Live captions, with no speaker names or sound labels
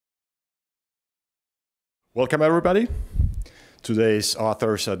Welcome, everybody. Today's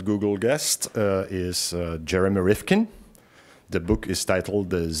authors at Google guest is Jeremy Rifkin. The book is titled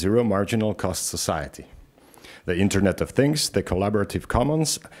The Zero Marginal Cost Society: The Internet of Things, the Collaborative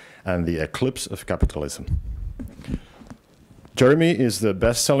Commons, and the Eclipse of Capitalism. Jeremy is the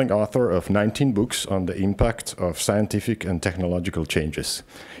best-selling author of 19 books on the impact of scientific and technological changes.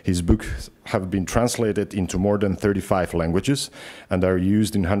 His books have been translated into more than 35 languages and are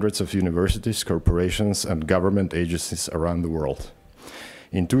used in hundreds of universities, corporations, and government agencies around the world.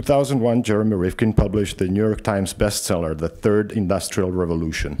 In 2001, Jeremy Rifkin published the New York Times bestseller, The Third Industrial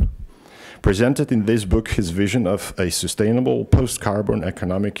Revolution. Presented in this book, his vision of a sustainable post-carbon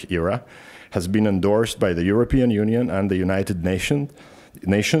economic era has been endorsed by the European Union and the United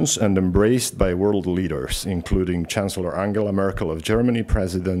Nations and embraced by world leaders, including Chancellor Angela Merkel of Germany,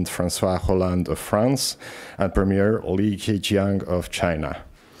 President François Hollande of France, and Premier Li Keqiang of China.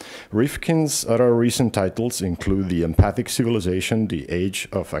 Rifkin's other recent titles include The Empathic Civilization, The Age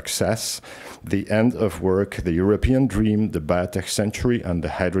of Access, The End of Work, The European Dream, The Biotech Century, and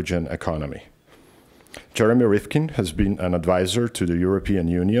The Hydrogen Economy. Jeremy Rifkin has been an advisor to the European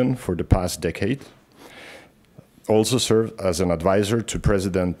Union for the past decade, also served as an advisor to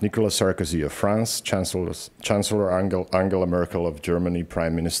President Nicolas Sarkozy of France, Chancellor Angela Merkel of Germany,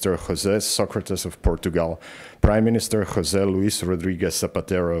 Prime Minister José Sócrates of Portugal, Prime Minister José Luis Rodríguez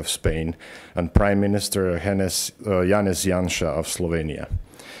Zapatero of Spain, and Prime Minister Janez Janša of Slovenia,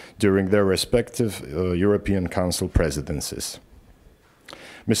 during their respective European Council presidencies.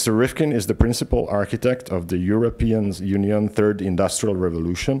 Mr. Rifkin is the principal architect of the European Union Third Industrial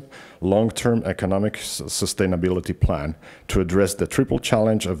Revolution long-term economic sustainability plan to address the triple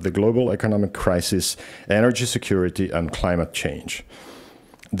challenge of the global economic crisis, energy security, and climate change.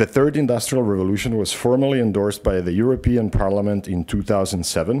 The Third Industrial Revolution was formally endorsed by the European Parliament in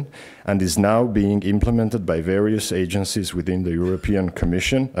 2007 and is now being implemented by various agencies within the European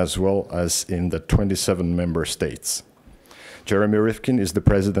Commission as well as in the 27 member states. Jeremy Rifkin is the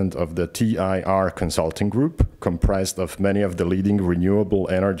president of the TIR Consulting Group, comprised of many of the leading renewable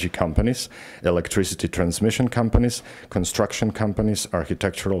energy companies, electricity transmission companies, construction companies,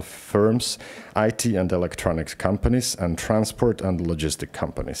 architectural firms, IT and electronics companies, and transport and logistic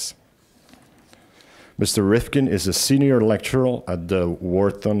companies. Mr. Rifkin is a senior lecturer at the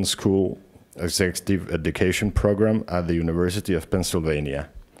Wharton School Executive Education Program at the University of Pennsylvania.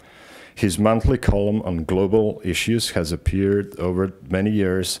 His monthly column on global issues has appeared over many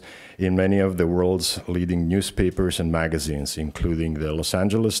years in many of the world's leading newspapers and magazines, including the Los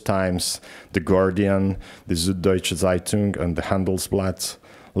Angeles Times, The Guardian, the Süddeutsche Zeitung, and the Handelsblatt,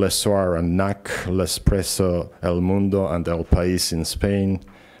 Le Soir and NAC, L'Espresso, El Mundo, and El País in Spain,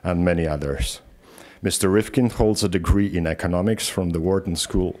 and many others. Mr. Rifkin holds a degree in economics from the Wharton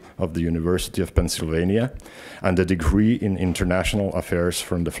School of the University of Pennsylvania and a degree in international affairs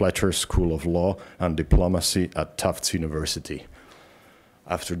from the Fletcher School of Law and Diplomacy at Tufts University.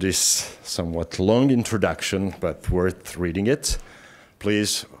 After this somewhat long introduction, but worth reading it,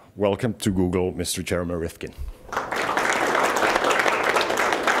 please welcome to Google Mr. Jeremy Rifkin.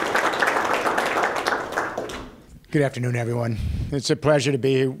 Good afternoon, everyone. It's a pleasure to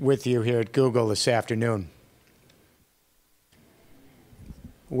be with you here at Google this afternoon.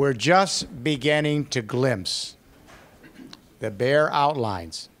 We're just beginning to glimpse the bare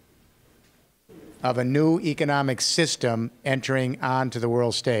outlines of a new economic system entering onto the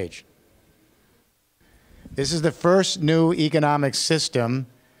world stage. This is the first new economic system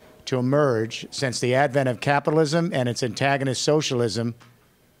to emerge since the advent of capitalism and its antagonist socialism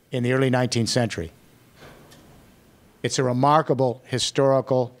in the early 19th century. It's a remarkable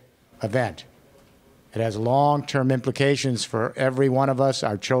historical event. It has long-term implications for every one of us,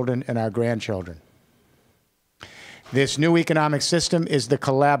 our children and our grandchildren. This new economic system is the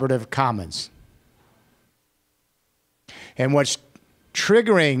collaborative commons. And what's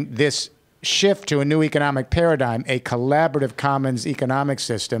triggering this shift to a new economic paradigm, a collaborative commons economic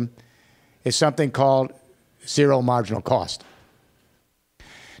system, is something called zero marginal cost.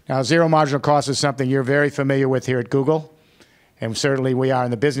 Now, zero marginal cost is something you're very familiar with here at Google, and certainly we are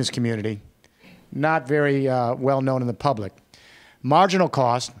in the business community, not very well known in the public. Marginal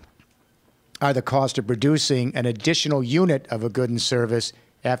costs are the cost of producing an additional unit of a good and service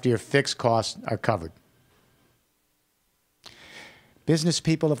after your fixed costs are covered. Business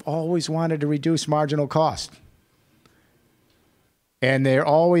people have always wanted to reduce marginal cost. And they're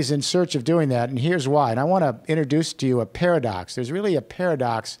always in search of doing that, and here's why. And I want to introduce to you a paradox. There's really a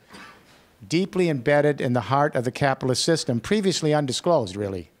paradox deeply embedded in the heart of the capitalist system, previously undisclosed,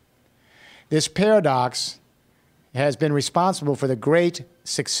 really. This paradox has been responsible for the great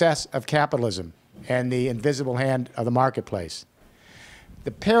success of capitalism and the invisible hand of the marketplace.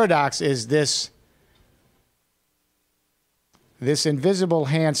 The paradox is this invisible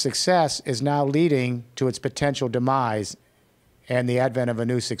hand success is now leading to its potential demise and the advent of a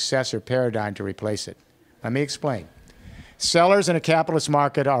new successor paradigm to replace it. Let me explain. Sellers in a capitalist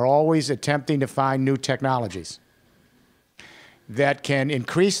market are always attempting to find new technologies that can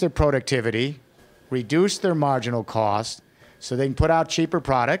increase their productivity, reduce their marginal cost, so they can put out cheaper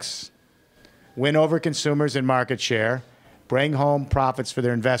products, win over consumers and market share, bring home profits for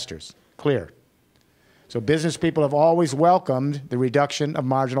their investors. Clear. So business people have always welcomed the reduction of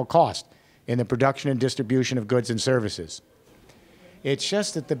marginal cost in the production and distribution of goods and services. It's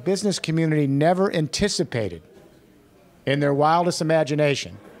just that the business community never anticipated, in their wildest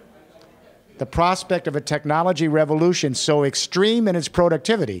imagination, the prospect of a technology revolution so extreme in its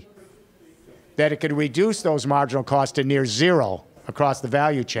productivity that it could reduce those marginal costs to near zero across the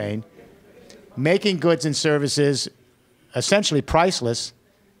value chain, making goods and services essentially priceless,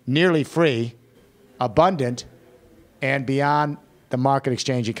 nearly free, abundant, and beyond the market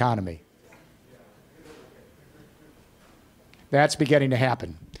exchange economy. That's beginning to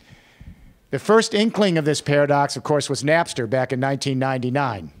happen. The first inkling of this paradox, of course, was Napster back in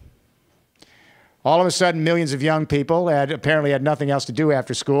 1999. All of a sudden, millions of young people apparently had nothing else to do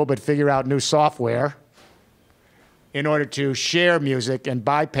after school but figure out new software in order to share music and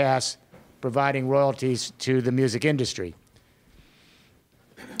bypass providing royalties to the music industry.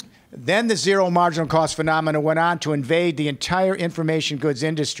 Then the zero marginal cost phenomenon went on to invade the entire information goods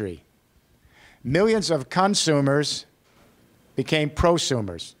industry. Millions of consumers became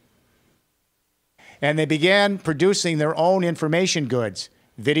prosumers. And they began producing their own information goods,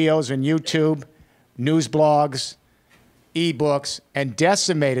 videos on YouTube, news blogs, e-books, and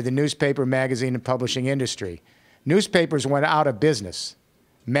decimated the newspaper, magazine, and publishing industry. Newspapers went out of business.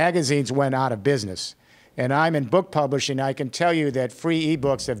 Magazines went out of business. And I'm in book publishing. I can tell you that free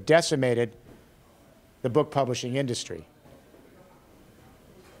e-books have decimated the book publishing industry.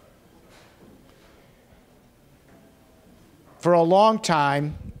 For a long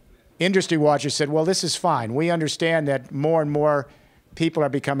time, industry watchers said, well, this is fine. We understand that more and more people are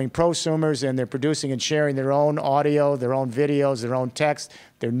becoming prosumers and they're producing and sharing their own audio, their own videos, their own text,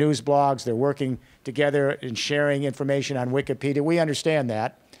 their news blogs. They're working together and sharing information on Wikipedia. We understand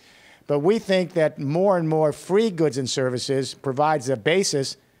that. But we think that more and more free goods and services provides a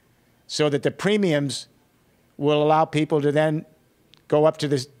basis so that the premiums will allow people to then go up to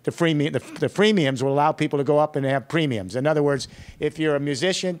the freemiums will allow people to go up and have premiums. In other words, if you're a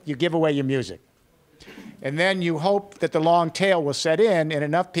musician, you give away your music. And then you hope that the long tail will set in and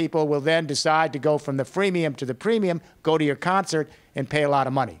enough people will then decide to go from the freemium to the premium, go to your concert, and pay a lot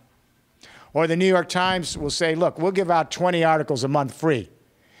of money. Or the New York Times will say, look, we'll give out 20 articles a month free.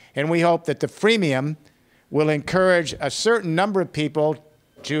 And we hope that the freemium will encourage a certain number of people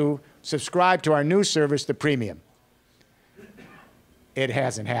to subscribe to our news service, the premium. It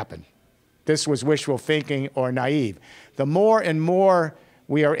hasn't happened. This was wishful thinking or naive. The more and more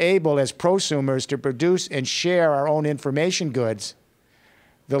we are able as prosumers to produce and share our own information goods,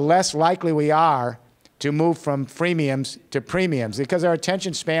 the less likely we are to move from freemiums to premiums because our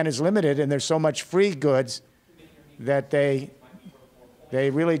attention span is limited and there's so much free goods that they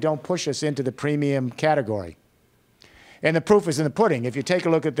really don't push us into the premium category. And the proof is in the pudding. If you take a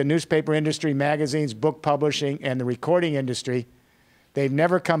look at the newspaper industry, magazines, book publishing, and the recording industry, they've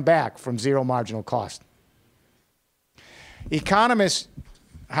never come back from zero marginal cost. Economists,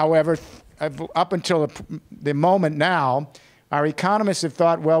 however, up until the moment now, our economists have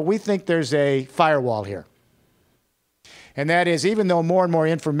thought, well, we think there's a firewall here. And that is, even though more and more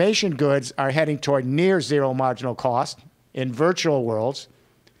information goods are heading toward near zero marginal cost in virtual worlds,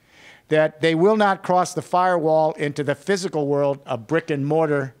 that they will not cross the firewall into the physical world of brick and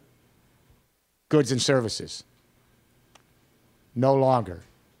mortar goods and services. No longer.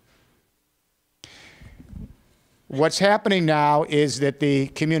 What's happening now is that the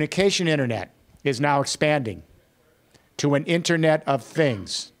communication internet is now expanding to an internet of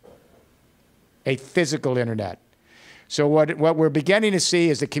things, a physical internet. So what we're beginning to see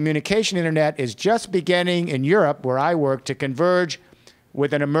is the communication internet is just beginning in Europe, where I work, to converge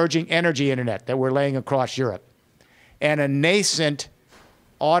with an emerging energy internet that we're laying across Europe, and a nascent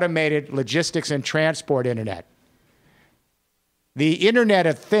automated logistics and transport internet. The Internet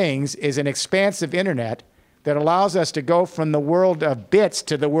of Things is an expansive internet that allows us to go from the world of bits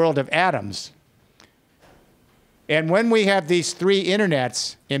to the world of atoms. And when we have these three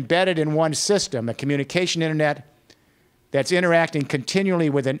internets embedded in one system, a communication internet that's interacting continually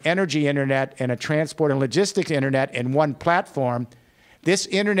with an energy internet and a transport and logistics internet in one platform, This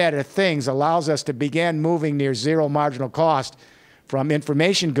Internet of Things allows us to begin moving near zero marginal cost from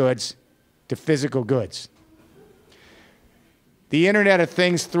information goods to physical goods. The Internet of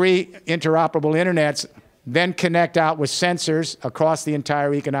Things, 3 interoperable internets, then connect out with sensors across the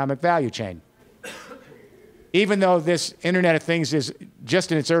entire economic value chain. Even though this Internet of Things is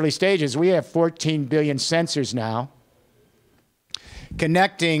just in its early stages, we have 14 billion sensors now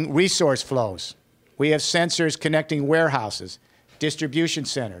connecting resource flows. We have sensors connecting warehouses, distribution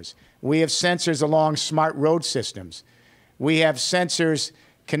centers. We have sensors along smart road systems. We have sensors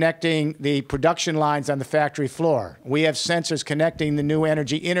connecting the production lines on the factory floor. We have sensors connecting the new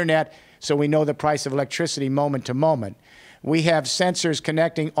energy internet so we know the price of electricity moment to moment. We have sensors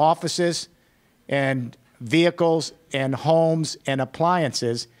connecting offices and vehicles and homes and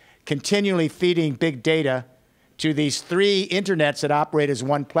appliances, continually feeding big data to these 3 internets that operate as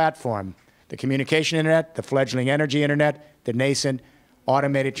one platform: the communication internet, the fledgling energy internet, the nascent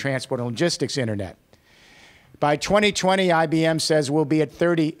automated transport and logistics internet. By 2020, IBM says we'll be at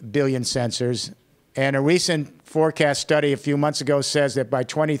 30 billion sensors, and a recent forecast study a few months ago says that by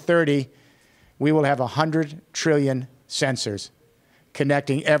 2030, we will have 100 trillion sensors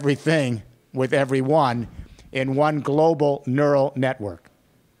connecting everything with everyone in one global neural network.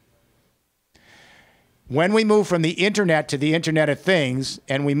 When we move from the Internet to the Internet of Things,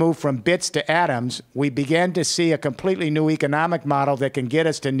 and we move from bits to atoms, we begin to see a completely new economic model that can get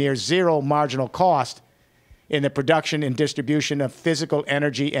us to near zero marginal cost in the production and distribution of physical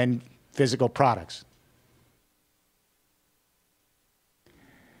energy and physical products.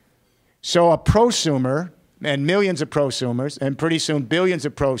 So a prosumer, and millions of prosumers, and pretty soon billions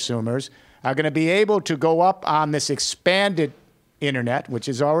of prosumers, are going to be able to go up on this expanded Internet, which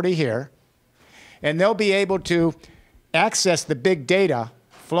is already here, and they'll be able to access the big data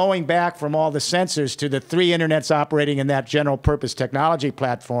flowing back from all the sensors to the 3 internets operating in that general purpose technology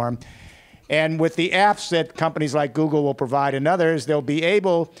platform. And with the apps that companies like Google will provide and others, they'll be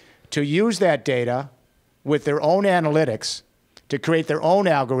able to use that data with their own analytics to create their own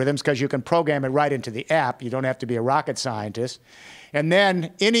algorithms, because you can program it right into the app. You don't have to be a rocket scientist. And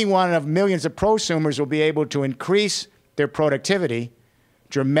then any one of millions of prosumers will be able to increase their productivity,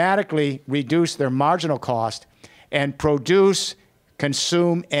 dramatically reduce their marginal cost, and produce,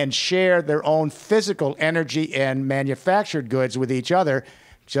 consume, and share their own physical energy and manufactured goods with each other,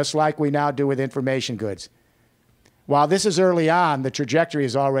 just like we now do with information goods. While this is early on, the trajectory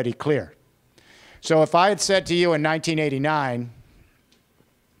is already clear. So if I had said to you in 1989,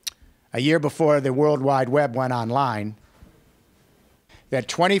 a year before the World Wide Web went online, that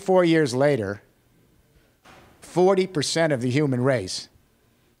 24 years later, 40% of the human race,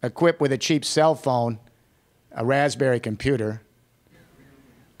 equipped with a cheap cell phone, a Raspberry computer,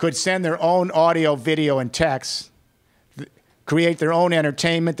 could send their own audio, video, and text, create their own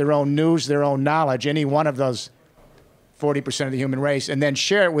entertainment, their own news, their own knowledge, any one of those 40% of the human race, and then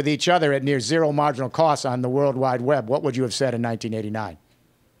share it with each other at near zero marginal cost on the World Wide Web, what would you have said in 1989?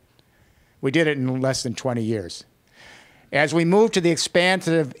 We did it in less than 20 years. As we move to the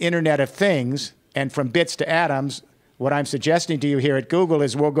expansive Internet of Things, and from bits to atoms, what I'm suggesting to you here at Google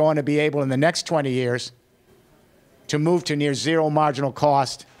is we're going to be able in the next 20 years to move to near zero marginal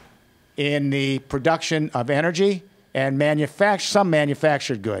cost in the production of energy and some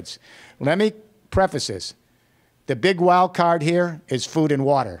manufactured goods. Let me preface this. The big wild card here is food and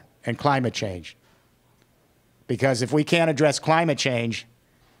water and climate change. Because if we can't address climate change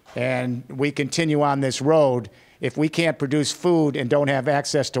and we continue on this road, if we can't produce food and don't have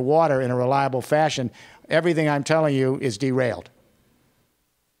access to water in a reliable fashion, everything I'm telling you is derailed.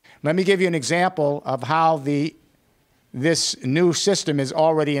 Let me give you an example of how this new system is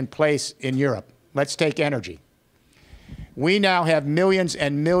already in place in Europe. Let's take energy. We now have millions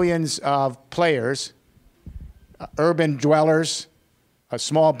and millions of players, urban dwellers,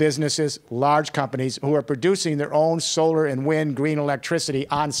 small businesses, large companies, who are producing their own solar and wind green electricity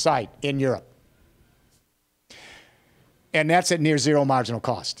on site in Europe. And that's at near zero marginal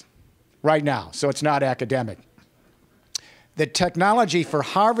cost right now, so it's not academic. The technology for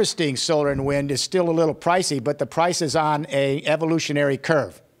harvesting solar and wind is still a little pricey, but the price is on an evolutionary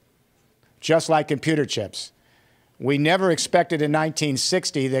curve, just like computer chips. We never expected in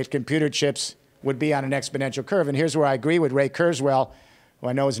 1960 that computer chips would be on an exponential curve, and here's where I agree with Ray Kurzweil, who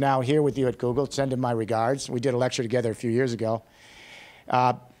I know is now here with you at Google. Send him my regards. We did a lecture together a few years ago.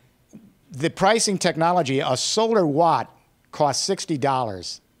 The pricing technology, a solar watt cost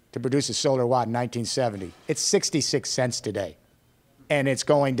 $60 to produce a solar watt in 1970. It's 66 cents today, and it's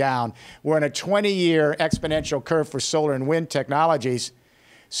going down. We're on a 20-year exponential curve for solar and wind technologies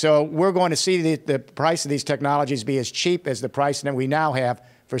So we're going to see the price of these technologies be as cheap as the price that we now have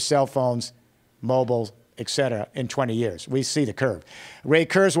for cell phones, mobile, et cetera, in 20 years. We see the curve. Ray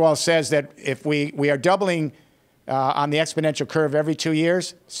Kurzweil says that if we are doubling on the exponential curve every 2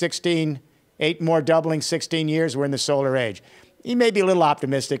 years, 8 more doubling, 16 years, we're in the solar age. He may be a little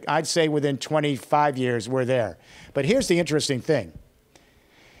optimistic. I'd say within 25 years, we're there. But here's the interesting thing.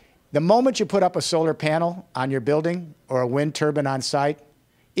 The moment you put up a solar panel on your building or a wind turbine on site,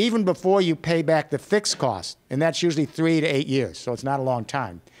 even before you pay back the fixed cost, and that's usually 3 to 8 years, so it's not a long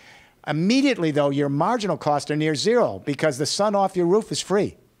time. Immediately, though, your marginal costs are near zero because the sun off your roof is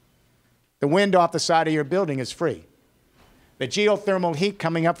free. The wind off the side of your building is free. The geothermal heat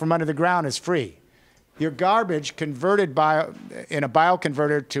coming up from under the ground is free. Your garbage converted in a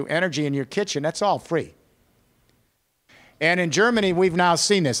bioconverter to energy in your kitchen, that's all free. And in Germany, we've now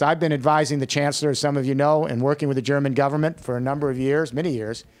seen this. I've been advising the chancellor, as some of you know, and working with the German government for a number of years, many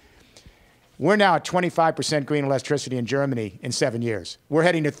years. We're now at 25% green electricity in Germany in 7 years. We're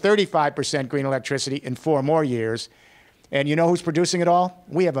heading to 35% green electricity in 4 more years. And you know who's producing it all?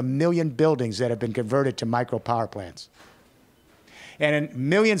 We have 1 million buildings that have been converted to micro power plants. And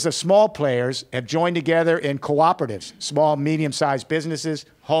millions of small players have joined together in cooperatives, small, medium-sized businesses,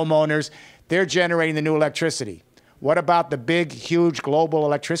 homeowners. They're generating the new electricity. What about the big, huge global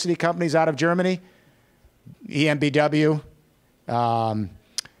electricity companies out of Germany? EnBW,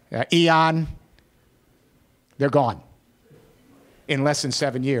 E.ON, they're gone in less than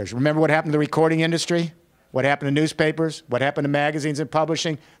 7 years. Remember what happened to the recording industry? What happened to newspapers? What happened to magazines and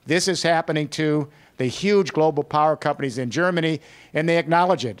publishing? This is happening to the huge global power companies in Germany, and they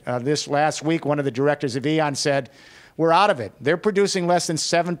acknowledge it. This last week, one of the directors of E.ON said, we're out of it. They're producing less than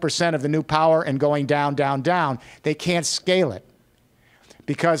 7% of the new power and going down, down, down. They can't scale it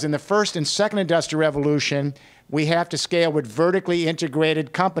because in the first and second industrial revolution, we have to scale with vertically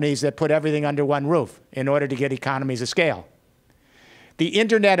integrated companies that put everything under one roof in order to get economies of scale. The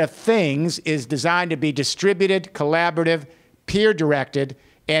Internet of Things is designed to be distributed, collaborative, peer-directed,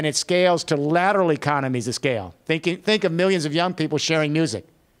 and it scales to lateral economies of scale. Think of millions of young people sharing music,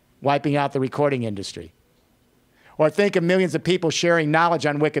 wiping out the recording industry. Or think of millions of people sharing knowledge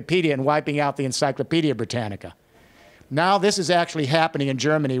on Wikipedia and wiping out the Encyclopedia Britannica. Now this is actually happening in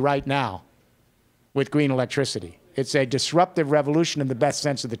Germany right now with green electricity. It's a disruptive revolution in the best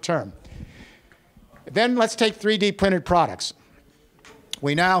sense of the term. Then let's take 3D printed products.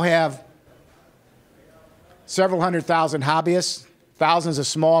 We now have several 100,000 hobbyists, thousands of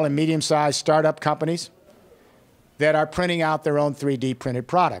small and medium-sized startup companies that are printing out their own 3D printed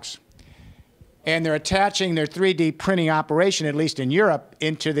products. And they're attaching their 3D printing operation, at least in Europe,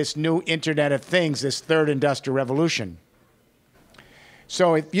 into this new Internet of Things, this third industrial revolution.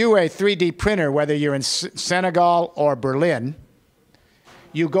 So if you're a 3D printer, whether you're in Senegal or Berlin,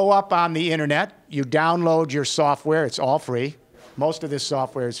 you go up on the internet, you download your software, it's all free. Most of this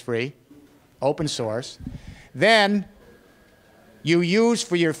software is free, open source. Then you use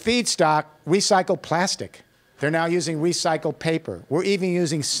for your feedstock recycled plastic. They're now using recycled paper. We're even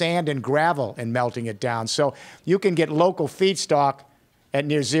using sand and gravel and melting it down. So you can get local feedstock at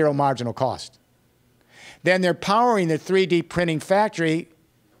near zero marginal cost. Then they're powering their 3D printing factory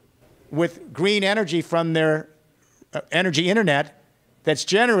with green energy from their energy internet that's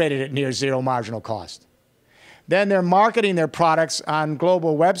generated at near zero marginal cost. Then they're marketing their products on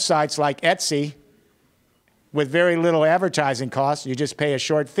global websites like Etsy with very little advertising costs. You just pay a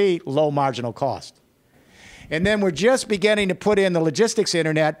short fee, low marginal cost. And then we're just beginning to put in the logistics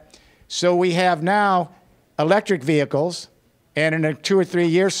internet. So we have now electric vehicles. And in 2 or 3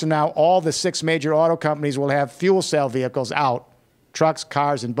 years from now, all the 6 major auto companies will have fuel cell vehicles out, trucks,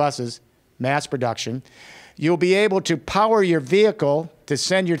 cars, and buses, mass production. You'll be able to power your vehicle to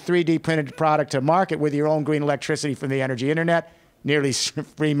send your 3D printed product to market with your own green electricity from the energy internet, nearly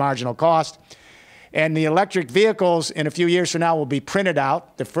free marginal cost. And the electric vehicles in a few years from now will be printed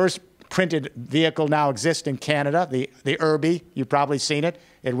out. The first printed vehicle now exists in Canada, the Irby. You've probably seen it.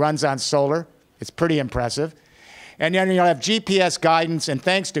 It runs on solar. It's pretty impressive. And then you'll have GPS guidance, and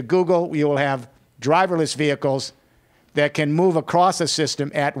thanks to Google, you will have driverless vehicles that can move across a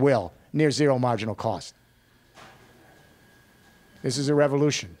system at will, near zero marginal cost. This is a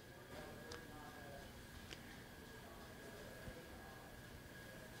revolution.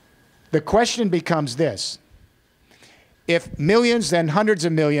 The question becomes this. If millions, then hundreds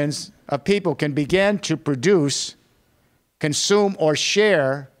of millions of people can begin to produce, consume, or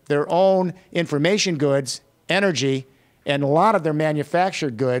share their own information goods, energy, and a lot of their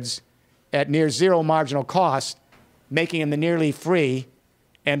manufactured goods at near zero marginal cost, making them nearly free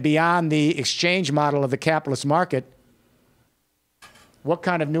and beyond the exchange model of the capitalist market, what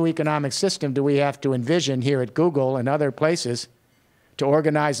kind of new economic system do we have to envision here at Google and other places to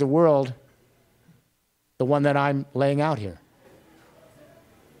organize the world, the one that I'm laying out here?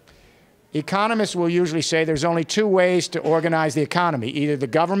 Economists will usually say there's only two ways to organize the economy, either the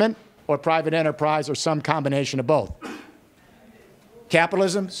government or private enterprise or some combination of both.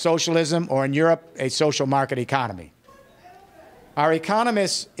 Capitalism, socialism, or in Europe, a social market economy. Our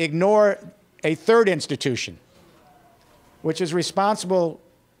economists ignore a third institution, which is responsible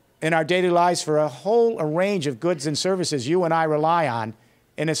in our daily lives for a whole range of goods and services you and I rely on,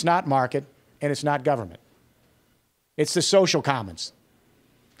 and it's not market, and it's not government. It's the social commons.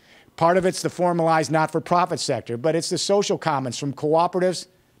 Part of it's the formalized not-for-profit sector, but it's the social commons from cooperatives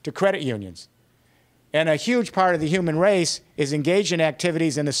to credit unions. And a huge part of the human race is engaged in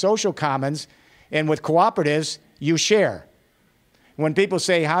activities in the social commons, and with cooperatives, you share. When people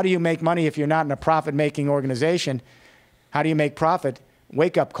say, how do you make money if you're not in a profit-making organization? How do you make profit?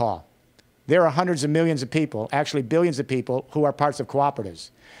 Wake-up call. There are hundreds of millions of people, actually billions of people, who are parts of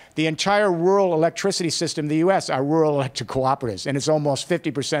cooperatives. The entire rural electricity system in the U.S. are rural electric cooperatives, and it's almost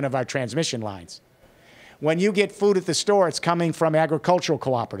 50% of our transmission lines. When you get food at the store, it's coming from agricultural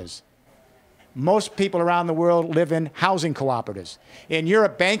cooperatives. Most people around the world live in housing cooperatives. In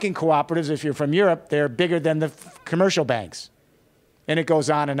Europe, banking cooperatives, if you're from Europe, they're bigger than the commercial banks. And it goes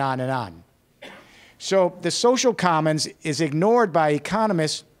on and on and on. So the social commons is ignored by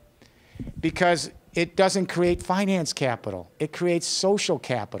economists because it doesn't create finance capital. It creates social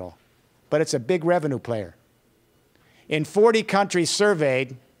capital, but it's a big revenue player. In 40 countries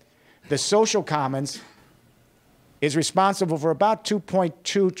surveyed, the social commons is responsible for about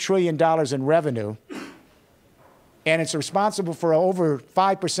 $2.2 trillion in revenue, and it's responsible for over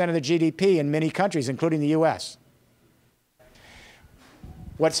 5% of the GDP in many countries, including the U.S.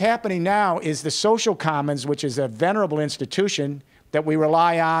 What's happening now is the social commons, which is a venerable institution that we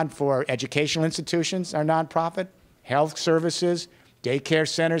rely on for educational institutions, our nonprofit, health services, daycare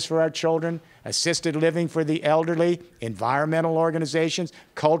centers for our children, assisted living for the elderly, environmental organizations,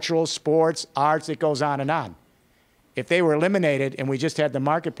 cultural, sports, arts, it goes on and on. If they were eliminated and we just had the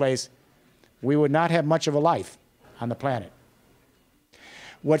marketplace, we would not have much of a life on the planet.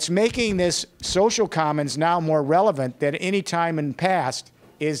 What's making this social commons now more relevant than any time in the past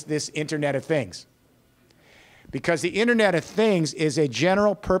is this Internet of Things. Because the Internet of Things is a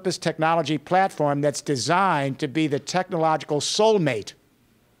general purpose technology platform that's designed to be the technological soulmate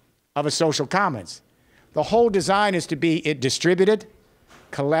of a social commons. The whole design is to be distributed,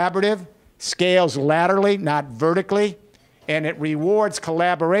 collaborative, scales laterally, not vertically, and it rewards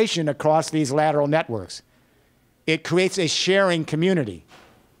collaboration across these lateral networks. It creates a sharing community.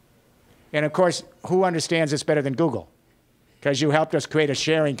 And of course, who understands this better than Google? Because you helped us create a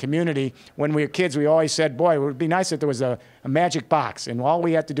sharing community. When we were kids, we always said, boy, it would be nice if there was a magic box, and all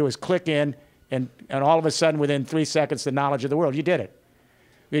we had to do is click in, and all of a sudden, within 3 seconds, the knowledge of the world. You did it.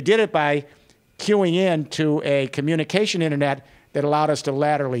 We did it by queuing in to a communication internet that allowed us to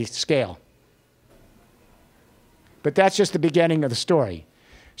laterally scale. But that's just the beginning of the story.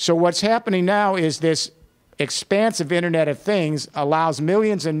 So what's happening now is this expansive Internet of Things allows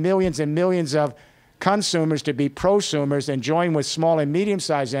millions and millions and millions of consumers to be prosumers and join with small and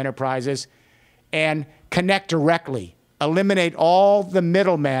medium-sized enterprises and connect directly, eliminate all the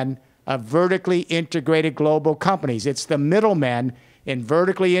middlemen of vertically integrated global companies. It's the middlemen in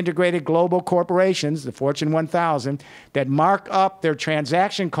vertically integrated global corporations, the Fortune 1000, that mark up their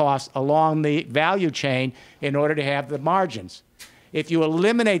transaction costs along the value chain in order to have the margins. If you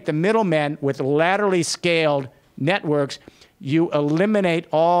eliminate the middlemen with laterally scaled networks, you eliminate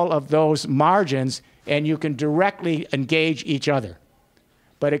all of those margins and you can directly engage each other.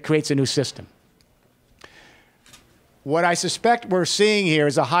 But it creates a new system. What I suspect we're seeing here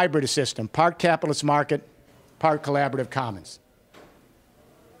is a hybrid system, part capitalist market, part collaborative commons.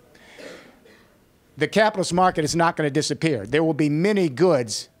 The capitalist market is not going to disappear. There will be many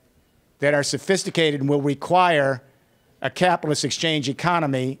goods that are sophisticated and will require a capitalist exchange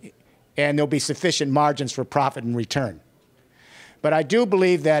economy, and there'll be sufficient margins for profit and return. But I do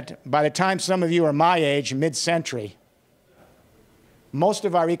believe that by the time some of you are my age, mid-century, most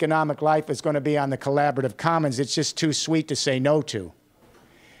of our economic life is going to be on the collaborative commons. It's just too sweet to say no to.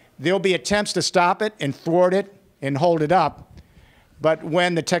 There'll be attempts to stop it and thwart it and hold it up. But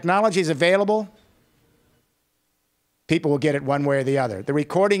when the technology is available, people will get it one way or the other. The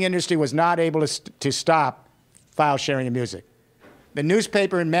recording industry was not able to stop file sharing of music. The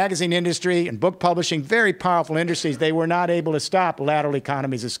newspaper and magazine industry and book publishing, very powerful industries, they were not able to stop lateral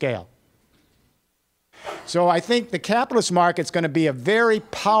economies of scale. So I think the capitalist market's going to be a very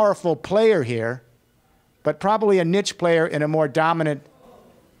powerful player here, but probably a niche player in a more dominant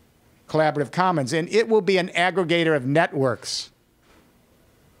collaborative commons, and it will be an aggregator of networks.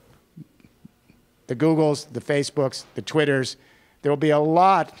 The Googles, the Facebooks, the Twitters. There will be a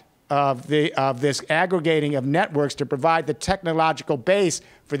lot of this aggregating of networks to provide the technological base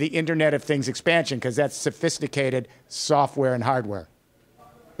for the Internet of Things expansion, because that's sophisticated software and hardware.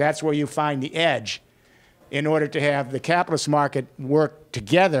 That's where you find the edge in order to have the capitalist market work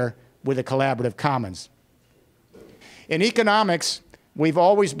together with the collaborative commons. In economics, we've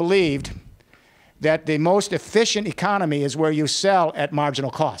always believed that the most efficient economy is where you sell at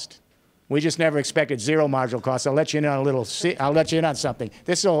marginal cost. We just never expected zero marginal cost. I'll let you in on I'll let you in on something.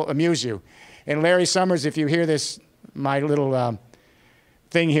 This will amuse you. And Larry Summers, if you hear this, my little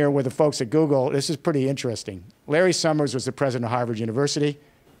thing here with the folks at Google, this is pretty interesting. Larry Summers was the president of Harvard University,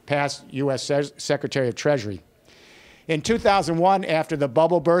 past U.S. Secretary of Treasury. In 2001, after the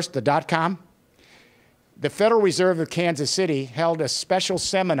bubble burst, the dot-com, the Federal Reserve of Kansas City held a special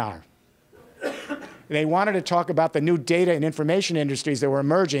seminar. They wanted to talk about the new data and information industries that were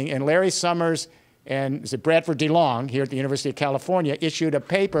emerging, and Larry Summers and Bradford DeLong here at the University of California issued a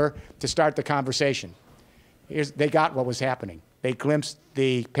paper to start the conversation. They got what was happening. They glimpsed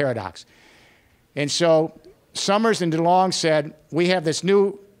the paradox. And so Summers and DeLong said, we have this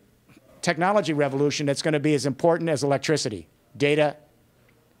new technology revolution that's going to be as important as electricity, data,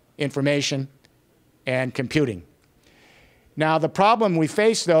 information, and computing. Now, the problem we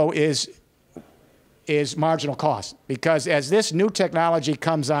face, though, is marginal cost, because as this new technology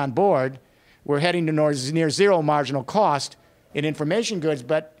comes on board, we're heading to near zero marginal cost in information goods,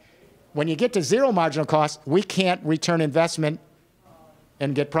 but when you get to zero marginal cost, we can't return investment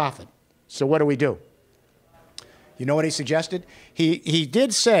and get profit. So what do? You know what he suggested? He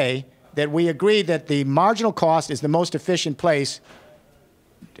did say that we agreed that the marginal cost is the most efficient place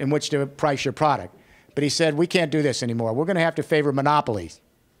in which to price your product. But he said, we can't do this anymore. We're going to have to favor monopolies.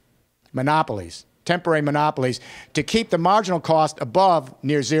 Temporary monopolies, to keep the marginal cost above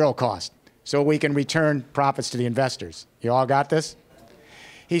near zero cost so we can return profits to the investors. You all got this?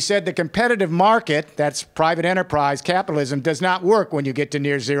 He said the competitive market, that's private enterprise, capitalism, does not work when you get to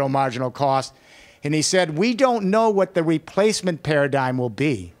near zero marginal cost. And he said, we don't know what the replacement paradigm will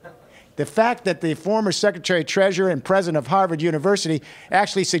be. The fact that the former Secretary of Treasury and president of Harvard University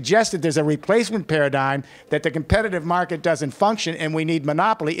actually suggested there's a replacement paradigm, that the competitive market doesn't function and we need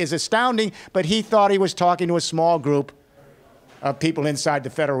monopoly, is astounding, but he thought he was talking to a small group of people inside the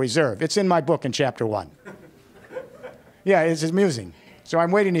Federal Reserve. It's in my book in Chapter 1. Yeah, it's amusing. So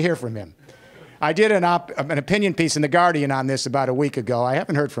I'm waiting to hear from him. I did an opinion piece in The Guardian on this about a week ago. I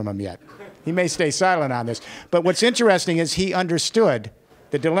haven't heard from him yet. He may stay silent on this. But what's interesting is he understood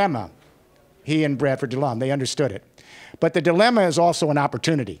the dilemma. He and Bradford DeLong, they understood it. But the dilemma is also an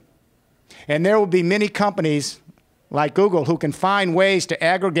opportunity. And there will be many companies like Google who can find ways to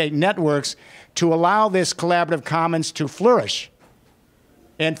aggregate networks to allow this collaborative commons to flourish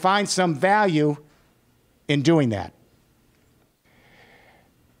and find some value in doing that.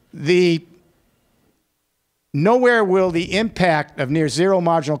 Nowhere will the impact of near zero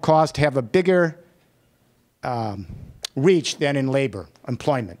marginal cost have a bigger reach than in labor,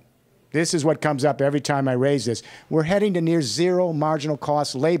 employment. This is what comes up every time I raise this. We're heading to near zero marginal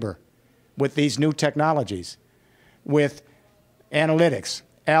cost labor with these new technologies, with analytics,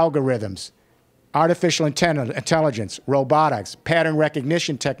 algorithms, artificial intelligence, robotics, pattern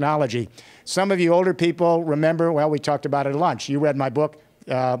recognition technology. Some of you older people remember, well, we talked about it at lunch. You read my book,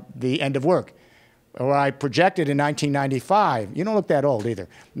 The End of Work, where I projected in 1995, you don't look that old either,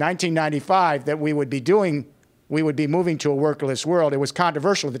 1995, that we would be moving to a workerless world. It was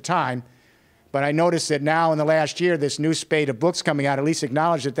controversial at the time, but I noticed that now in the last year, this new spate of books coming out at least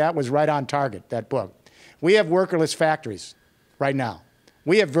acknowledged that that was right on target, that book. We have workerless factories right now.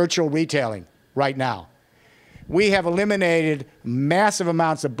 We have virtual retailing right now. We have eliminated massive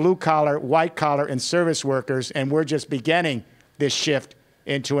amounts of blue-collar, white-collar, and service workers, and we're just beginning this shift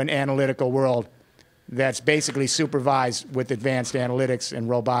into an analytical world that's basically supervised with advanced analytics and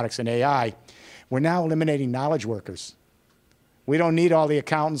robotics and AI. We're now eliminating knowledge workers. We don't need all the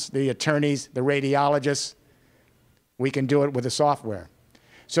accountants, the attorneys, the radiologists. We can do it with the software.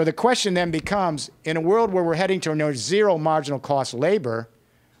 So the question then becomes, in a world where we're heading to near zero marginal cost labor,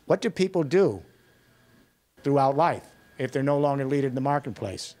 what do people do throughout life if they're no longer leaders in the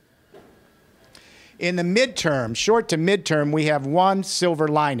marketplace? In the midterm, short to midterm, we have one silver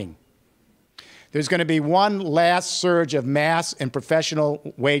lining. There's going to be one last surge of mass and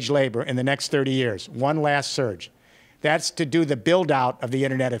professional wage labor in the next 30 years, one last surge. That's to do the build-out of the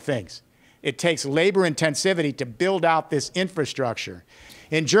Internet of Things. It takes labor intensivity to build out this infrastructure.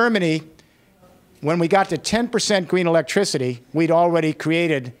 In Germany, when we got to 10% green electricity, we'd already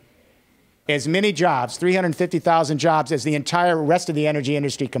created as many jobs, 350,000 jobs, as the entire rest of the energy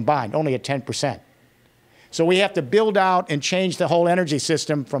industry combined, only at 10%. So we have to build out and change the whole energy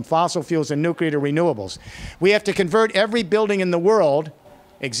system from fossil fuels and nuclear to renewables. We have to convert every building in the world,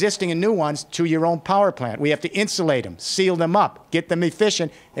 existing and new ones, to your own power plant. We have to insulate them, seal them up, get them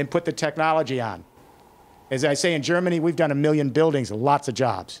efficient, and put the technology on. As I say, in Germany, we've done 1 million buildings, lots of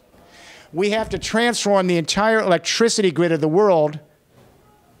jobs. We have to transform the entire electricity grid of the world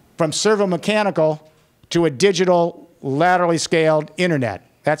from servomechanical to a digital, laterally scaled internet.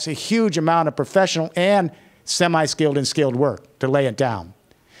 That's a huge amount of professional and semi-skilled and skilled work to lay it down.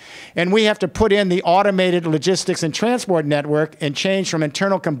 And we have to put in the automated logistics and transport network and change from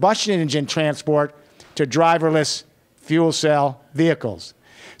internal combustion engine transport to driverless fuel cell vehicles.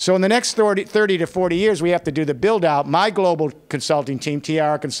 So in the next 30 to 40 years, we have to do the build-out. My global consulting team,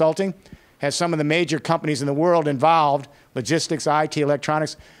 TR Consulting, has some of the major companies in the world involved, logistics, IT,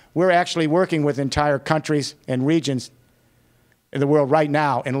 electronics. We're actually working with entire countries and regions in the world right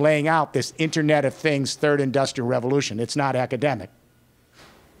now and laying out this Internet of Things third industrial revolution. It's not academic.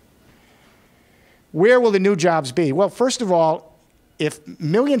 Where will the new jobs be? Well, first of all, if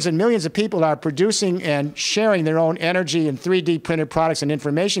millions and millions of people are producing and sharing their own energy and 3D printed products and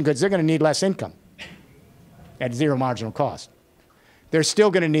information goods, they're going to need less income at zero marginal cost. They're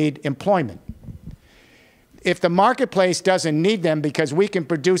still going to need employment. If the marketplace doesn't need them because we can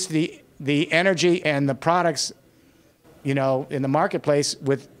produce the energy and the products, you know, in the marketplace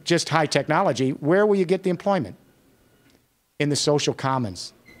with just high technology, where will you get the employment? In the social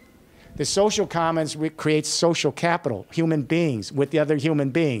commons. The social commons creates social capital, human beings with the other human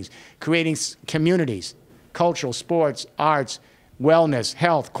beings, creating communities, cultural, sports, arts, wellness,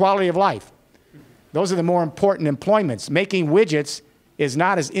 health, quality of life. Those are the more important employments. Making widgets is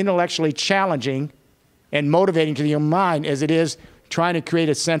not as intellectually challenging and motivating to the human mind as it is trying to create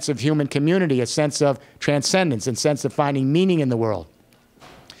a sense of human community, a sense of transcendence, a sense of finding meaning in the world.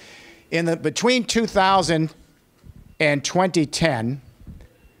 Between 2000 and 2010,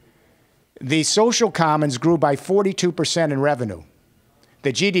 the social commons grew by 42% in revenue.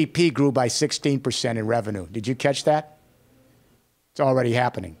 The GDP grew by 16% in revenue. Did you catch that? It's already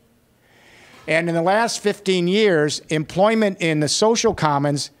happening. And in the last 15 years, employment in the social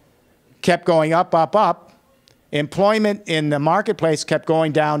commons kept going up, up, up. Employment in the marketplace kept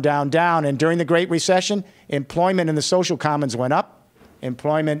going down, down, down. And during the Great Recession, employment in the social commons went up.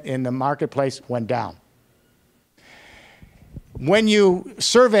 Employment in the marketplace went down. When you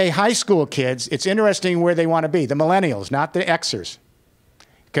survey high school kids, it's interesting where they want to be. The millennials, not the Xers.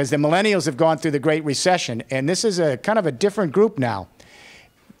 Because the millennials have gone through the Great Recession, and this is a kind of a different group now.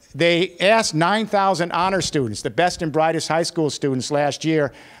 They asked 9,000 honor students, the best and brightest high school students last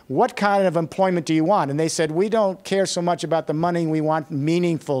year, what kind of employment do you want? And they said, we don't care so much about the money, we want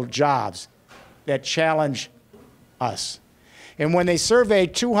meaningful jobs that challenge us. And when they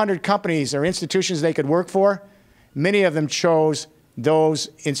surveyed 200 companies or institutions they could work for, many of them chose those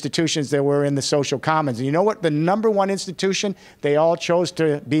institutions that were in the social commons. And you know what the #1 institution they all chose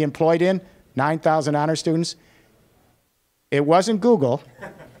to be employed in? 9,000 honor students. It wasn't Google.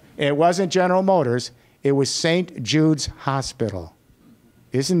 It wasn't General Motors. It was St. Jude's Hospital.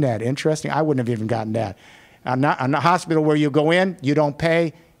 Isn't that interesting? I wouldn't have even gotten that. A hospital where you go in, you don't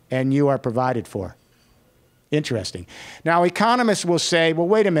pay, and you are provided for. Interesting. Now, economists will say, well,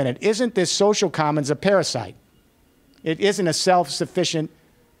 wait a minute. Isn't this social commons a parasite? It isn't a self-sufficient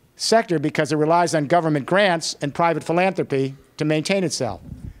sector because it relies on government grants and private philanthropy to maintain itself.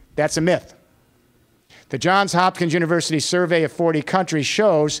 That's a myth. The Johns Hopkins University survey of 40 countries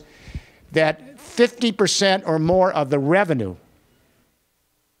shows that 50% or more of the revenue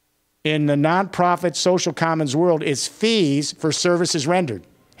in the nonprofit social commons world is fees for services rendered.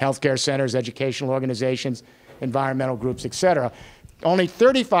 Healthcare centers, educational organizations, environmental groups, et cetera. Only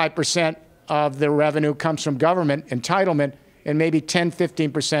 35% of the revenue comes from government entitlement and maybe 10,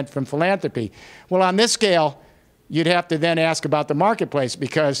 15% from philanthropy. Well, on this scale, you'd have to then ask about the marketplace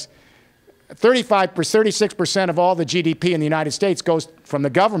because 36% of all the GDP in the United States goes from the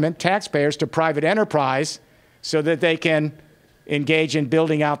government, taxpayers, to private enterprise so that they can engage in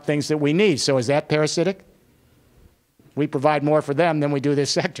building out things that we need. So is that parasitic? We provide more for them than we do this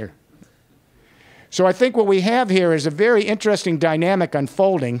sector. So I think what we have here is a very interesting dynamic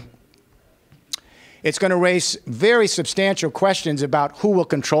unfolding. It's going to raise very substantial questions about who will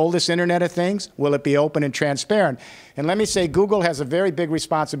control this Internet of Things. Will it be open and transparent? And let me say, Google has a very big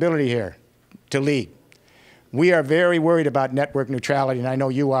responsibility here to lead. We are very worried about network neutrality, and I know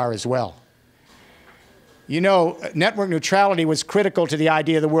you are as well. You know, network neutrality was critical to the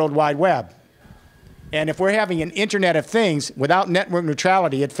idea of the World Wide Web. And if we're having an Internet of Things, without network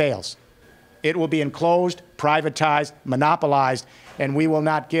neutrality, it fails. It will be enclosed, privatized, monopolized, and we will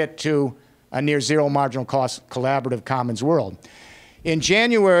not get to a near zero marginal cost collaborative commons world. In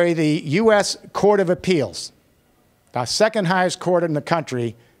January, the U.S. Court of Appeals, the second highest court in the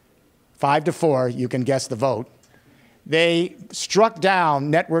country, 5-4, you can guess the vote, they struck down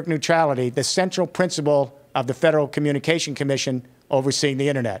network neutrality, the central principle of the Federal Communication Commission overseeing the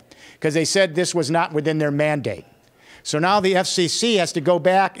internet, because they said this was not within their mandate. So now the FCC has to go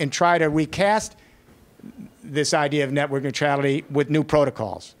back and try to recast this idea of network neutrality with new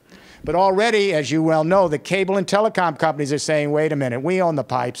protocols. But already, as you well know, the cable and telecom companies are saying, wait a minute, we own the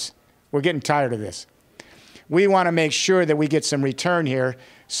pipes. We're getting tired of this. We want to make sure that we get some return here.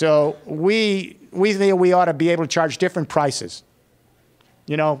 So we think we ought to be able to charge different prices.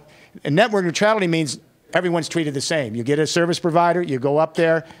 You know, and network neutrality means everyone's treated the same. You get a service provider, you go up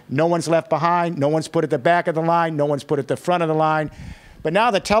there, no one's left behind, no one's put at the back of the line, no one's put at the front of the line. But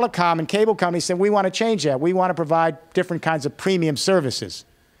now the telecom and cable companies said, we want to change that. We want to provide different kinds of premium services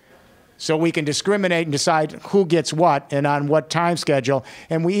so we can discriminate and decide who gets what and on what time schedule.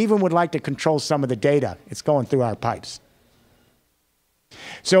 And we even would like to control some of the data. It's going through our pipes.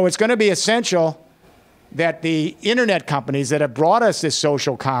 So it's going to be essential that the internet companies that have brought us this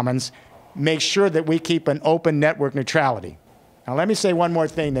social commons make sure that we keep an open network neutrality. Now let me say one more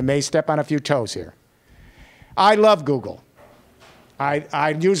thing that may step on a few toes here. I love Google.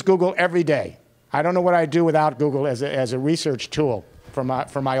 I use Google every day. I don't know what I'd do without Google as a research tool for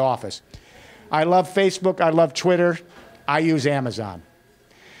my office. I love Facebook. I love Twitter. I use Amazon.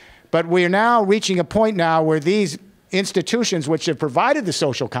 But we are now reaching a point now where these institutions which have provided the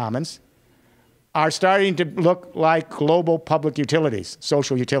social commons are starting to look like global public utilities,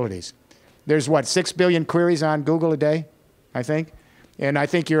 social utilities. There's, what, 6 billion queries on Google a day, I think? And I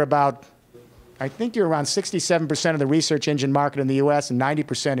think you're around 67% of the research engine market in the US and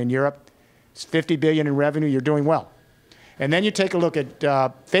 90% in Europe. It's 50 billion in revenue. You're doing well. And then you take a look at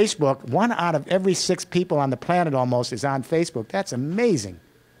Facebook. 1 out of every 6 people on the planet almost is on Facebook. That's amazing.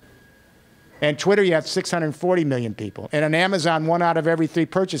 And Twitter, you have 640 million people. And on Amazon, 1 out of every 3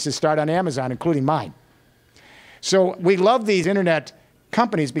 purchases start on Amazon, including mine. So we love these internet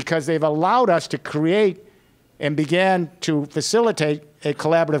companies because they've allowed us to create and began to facilitate a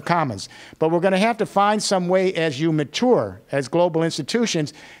collaborative commons. But we're going to have to find some way as you mature as global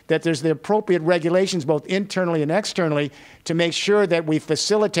institutions that there's the appropriate regulations both internally and externally to make sure that we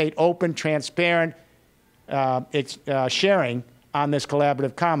facilitate open, transparent sharing on this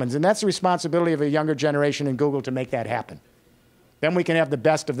collaborative commons. And that's the responsibility of a younger generation in Google to make that happen. Then we can have the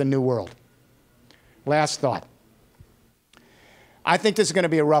best of the new world. Last thought. I think this is going to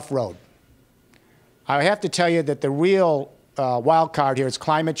be a rough road. I have to tell you that the real wild card here is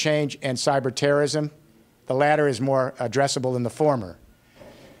climate change and cyber terrorism. The latter is more addressable than the former.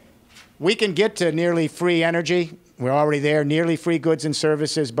 We can get to nearly free energy. We're already there, nearly free goods and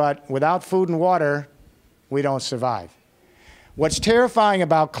services, but without food and water, we don't survive. What's terrifying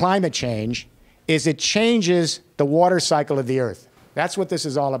about climate change is it changes the water cycle of the Earth. That's what this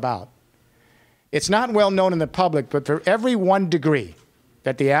is all about. It's not well known in the public, but for every 1 degree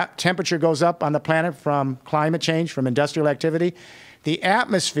that the temperature goes up on the planet from climate change, from industrial activity, the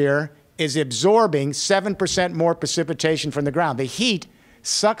atmosphere is absorbing 7% more precipitation from the ground. The heat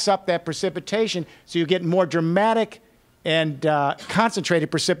sucks up that precipitation, so you get more dramatic and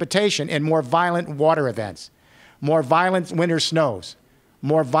concentrated precipitation and more violent water events, more violent winter snows,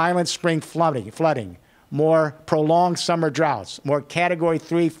 more violent spring flooding, more prolonged summer droughts, more Category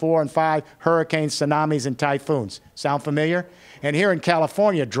 3, 4, and 5 hurricanes, tsunamis, and typhoons. Sound familiar? And here in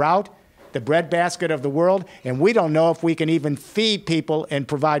California, drought, the breadbasket of the world, and we don't know if we can even feed people and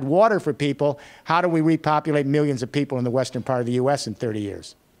provide water for people. How do we repopulate millions of people in the western part of the U.S. in 30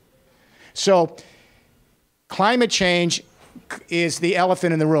 years? So climate change is the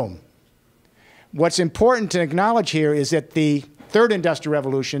elephant in the room. What's important to acknowledge here is that the third industrial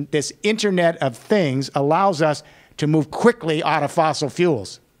revolution, this Internet of Things, allows us to move quickly out of fossil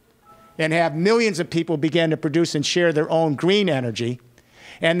fuels and have millions of people begin to produce and share their own green energy.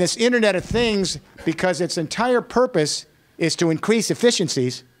 And this Internet of Things, because its entire purpose is to increase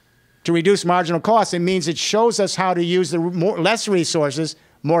efficiencies, to reduce marginal costs, it means it shows us how to use the less resources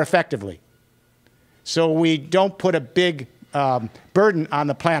more effectively. So we don't put a big burden on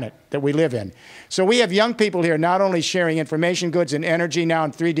the planet that we live in. So we have young people here not only sharing information goods and energy now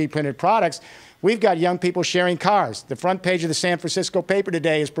in 3D printed products, we've got young people sharing cars. The front page of the San Francisco paper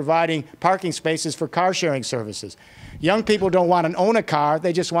today is providing parking spaces for car sharing services. Young people don't want to own a car,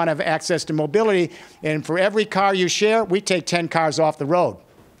 they just want to have access to mobility, and for every car you share, we take 10 cars off the road.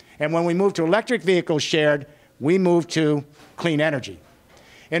 And when we move to electric vehicles shared, we move to clean energy.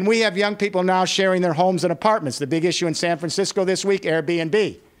 And we have young people now sharing their homes and apartments. The big issue in San Francisco this week,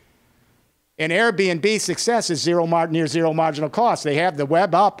 Airbnb. And Airbnb's success is near zero marginal cost. They have the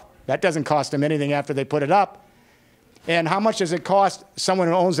web up. That doesn't cost them anything after they put it up. And how much does it cost someone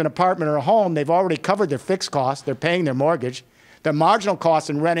who owns an apartment or a home? They've already covered their fixed costs. They're paying their mortgage. The marginal cost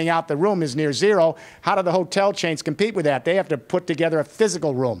in renting out the room is near zero. How do the hotel chains compete with that? They have to put together a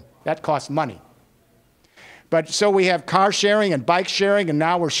physical room. That costs money. But so we have car sharing and bike sharing, and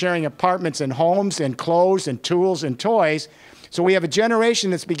now we're sharing apartments and homes and clothes and tools and toys. So we have a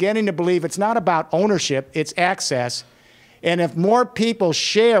generation that's beginning to believe it's not about ownership, it's access. And if more people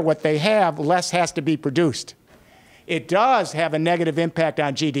share what they have, less has to be produced. It does have a negative impact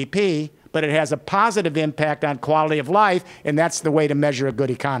on GDP, but it has a positive impact on quality of life, and that's the way to measure a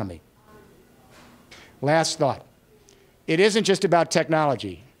good economy. Last thought. It isn't just about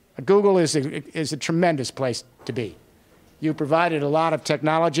technology. Google is a tremendous place to be. You provided a lot of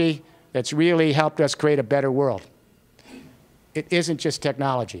technology that's really helped us create a better world. It isn't just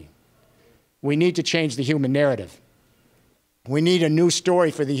technology. We need to change the human narrative. We need a new story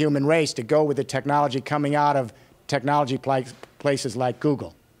for the human race to go with the technology coming out of technology places like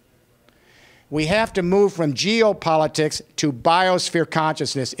Google. We have to move from geopolitics to biosphere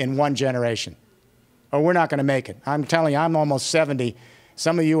consciousness in one generation, or we're not going to make it. I'm telling you, I'm almost 70.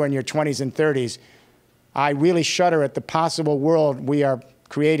 Some of you are in your 20s and 30s. I really shudder at the possible world we are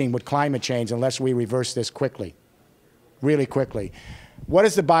creating with climate change unless we reverse this quickly, really quickly. What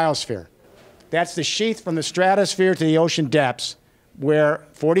is the biosphere? That's the sheath from the stratosphere to the ocean depths, where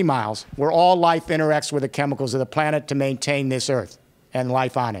 40 miles, where all life interacts with the chemicals of the planet to maintain this Earth and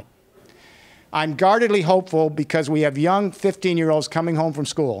life on it. I'm guardedly hopeful because we have young 15-year-olds coming home from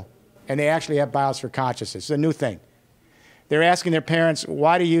school, and they actually have biosphere consciousness. It's a new thing. They're asking their parents,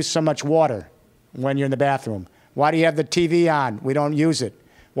 why do you use so much water when you're in the bathroom? Why do you have the TV on? We don't use it.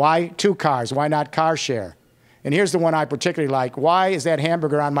 Why 2 cars? Why not car share? And here's the one I particularly like. Why is that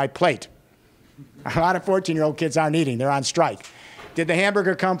hamburger on my plate? A lot of 14-year-old kids aren't eating. They're on strike. Did the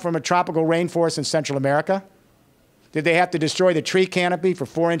hamburger come from a tropical rainforest in Central America? Did they have to destroy the tree canopy for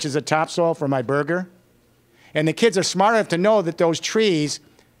 4 inches of topsoil for my burger? And the kids are smart enough to know that those trees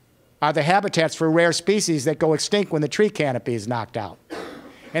are the habitats for rare species that go extinct when the tree canopy is knocked out.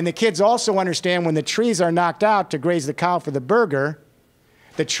 And the kids also understand when the trees are knocked out to graze the cow for the burger,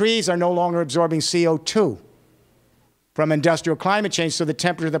 the trees are no longer absorbing CO2 from industrial climate change, so the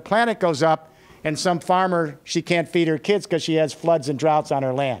temperature of the planet goes up, and some farmer, she can't feed her kids because she has floods and droughts on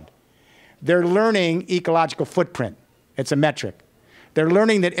her land. They're learning ecological footprint. It's a metric. They're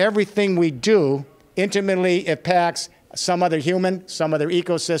learning that everything we do intimately impacts some other human, some other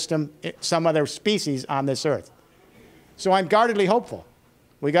ecosystem, some other species on this Earth. So I'm guardedly hopeful.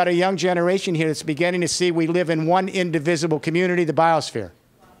 We got a young generation here that's beginning to see we live in one indivisible community, the biosphere.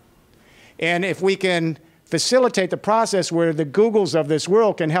 And if we can facilitate the process where the Googles of this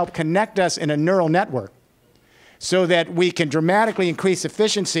world can help connect us in a neural network so that we can dramatically increase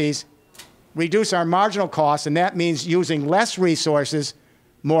efficiencies, reduce our marginal costs, and that means using less resources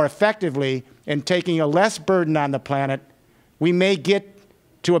more effectively and taking a less burden on the planet, we may get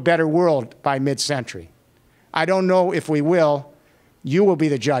to a better world by mid-century. I don't know if we will. You will be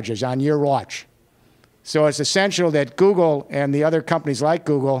the judges on your watch. So it's essential that Google and the other companies like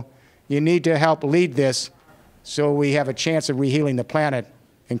Google, you need to help lead this so we have a chance of rehealing the planet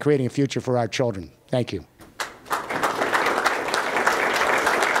and creating a future for our children. Thank you.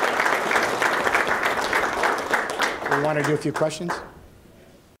 We want to do a few questions?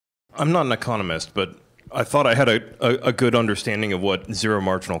 I'm not an economist, but I thought I had a good understanding of what zero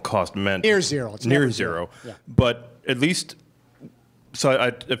marginal cost meant. Near zero. It's near zero. Yeah. But at least, so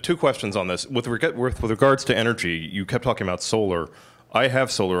I have 2 questions on this. With regards to energy, you kept talking about solar. I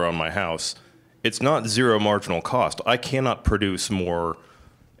have solar on my house. It's not zero marginal cost. I cannot produce more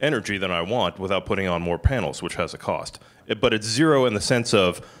energy than I want without putting on more panels, which has a cost. But it's zero in the sense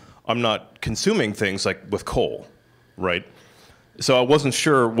of I'm not consuming things like with coal, right? So I wasn't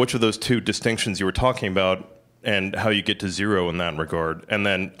sure which of those 2 distinctions you were talking about and how you get to zero in that regard. And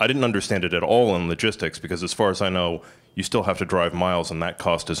then I didn't understand it at all in logistics because as far as I know, you still have to drive miles and that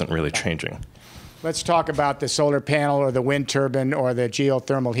cost isn't really changing. Let's talk about the solar panel or the wind turbine or the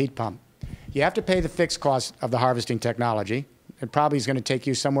geothermal heat pump. You have to pay the fixed cost of the harvesting technology. It probably is going to take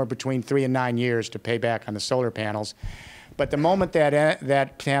you somewhere between 3 and 9 years to pay back on the solar panels. But the moment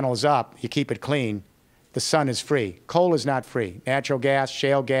that panel is up, you keep it clean, the sun is free. Coal is not free. Natural gas,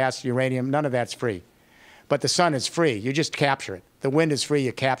 shale gas, uranium, none of that's free. But the sun is free. You just capture it. The wind is free.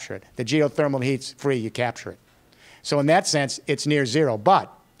 You capture it. The geothermal heat's free. You capture it. So in that sense, it's near zero.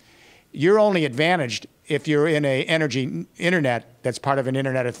 But you're only advantaged if you're in an energy internet that's part of an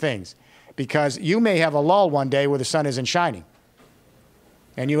Internet of Things, because you may have a lull one day where the sun isn't shining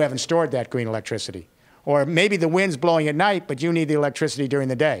and you haven't stored that green electricity. Or maybe the wind's blowing at night, but you need the electricity during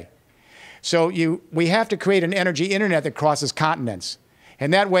the day. So we have to create an energy internet that crosses continents.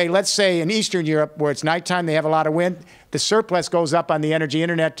 And that way, let's say in Eastern Europe, where it's nighttime, they have a lot of wind, the surplus goes up on the energy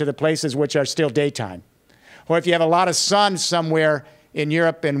internet to the places which are still daytime. Or if you have a lot of sun somewhere in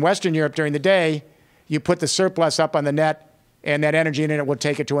Europe and Western Europe during the day, you put the surplus up on the net, and that energy internet will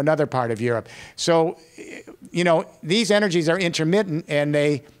take it to another part of Europe. So, you know, these energies are intermittent, and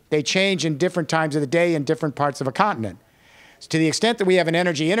they change in different times of the day in different parts of a continent. So to the extent that we have an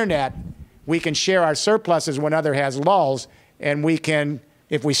energy internet, we can share our surpluses when other has lulls, and we can,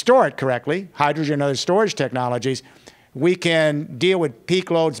 if we store it correctly, hydrogen and other storage technologies, we can deal with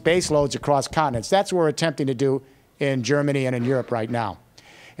peak loads, base loads across continents. That's what we're attempting to do in Germany and in Europe right now.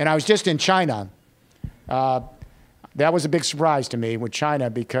 And I was just in China. That was a big surprise to me with China,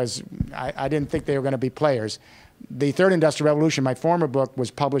 because I didn't think they were going to be players. The Third Industrial Revolution, my former book,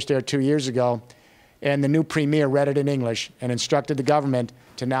 was published there 2 years ago, and the new premier read it in English and instructed the government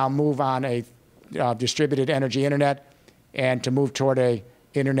to now move on a distributed energy internet and to move toward a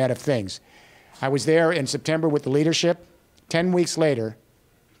Internet of Things. I was there in September with the leadership. 10 weeks later,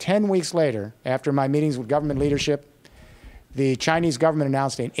 after my meetings with government leadership, the Chinese government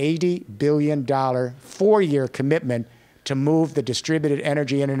announced an $80 billion 4-year commitment to move the distributed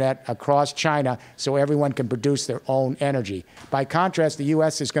energy internet across China so everyone can produce their own energy. By contrast, the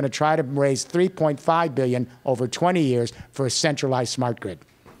U.S. is going to try to raise $3.5 billion over 20 years for a centralized smart grid.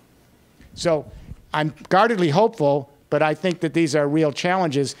 So I'm guardedly hopeful, but I think that these are real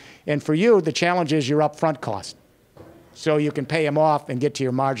challenges. And for you, the challenge is your upfront cost. So you can pay them off and get to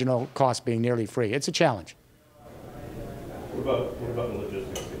your marginal cost being nearly free. It's a challenge. What about the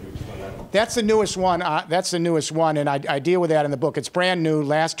logistics? Can you explain that? That's the newest one, and I deal with that in the book. It's brand new,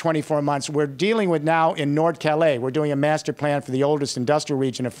 last 24 months. We're dealing with now in Nord-Calais. We're doing a master plan for the oldest industrial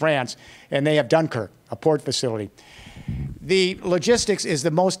region of France, and they have Dunkirk, a port facility. The logistics is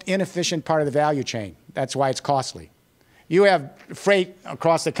the most inefficient part of the value chain. That's why it's costly. You have freight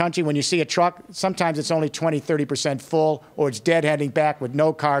across the country. When you see a truck, sometimes it's only 20, 30% full, or it's dead heading back with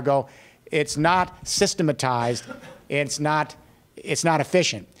no cargo. It's not systematized. It's not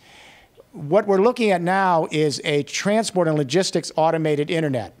efficient. What we're looking at now is a transport and logistics automated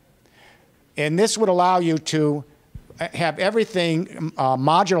internet. And this would allow you to have everything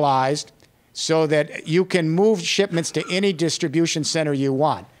modularized so that you can move shipments to any distribution center you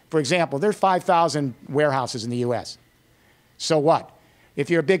want. For example, there are 5,000 warehouses in the U.S. So what? If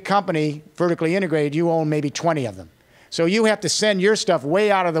you're a big company, vertically integrated, you own maybe 20 of them. So you have to send your stuff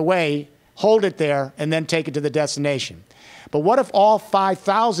way out of the way, hold it there, and then take it to the destination. But what if all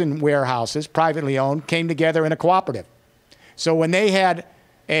 5,000 warehouses, privately owned, came together in a cooperative? So when they had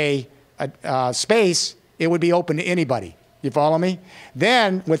a space, it would be open to anybody. You follow me?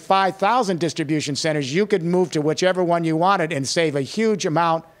 Then, with 5,000 distribution centers, you could move to whichever one you wanted and save a huge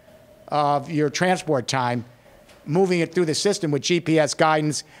amount of your transport time moving it through the system with GPS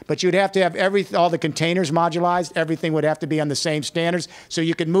guidance, but you'd have to have all the containers modularized. Everything would have to be on the same standards, so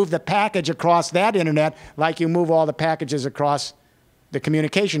you could move the package across that internet like you move all the packages across the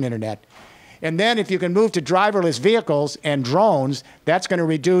communication internet. And then if you can move to driverless vehicles and drones, that's going to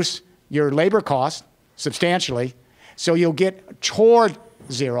reduce your labor costs substantially, so you'll get toward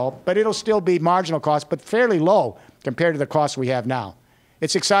zero, but it'll still be marginal cost, but fairly low compared to the costs we have now.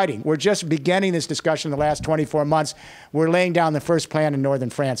 It's exciting. We're just beginning this discussion in the last 24 months. We're laying down the first plan in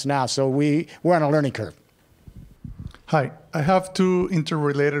northern France now, so we're on a learning curve. Hi, I have two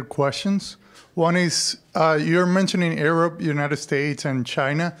interrelated questions. One is, you're mentioning Europe, United States, and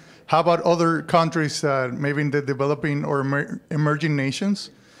China. How about other countries, maybe in the developing or emerging nations,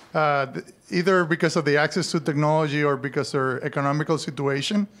 either because of the access to technology or because of their economical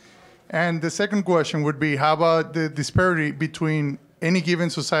situation? And the second question would be, how about the disparity between any given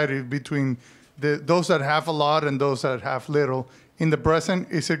society, between those that have a lot and those that have little? In the present,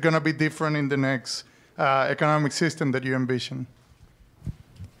 is it going to be different in the next economic system that you envision?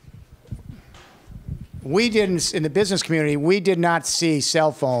 We didn't, in the business community, we did not see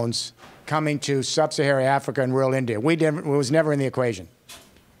cell phones coming to sub-Saharan Africa and rural India. It was never in the equation.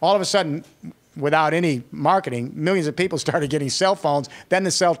 All of a sudden, without any marketing, millions of people started getting cell phones, then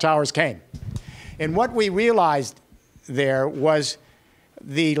the cell towers came. And what we realized there was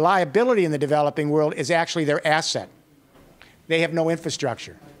the liability in the developing world is actually their asset. They have no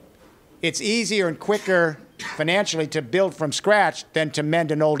infrastructure. It's easier and quicker financially to build from scratch than to mend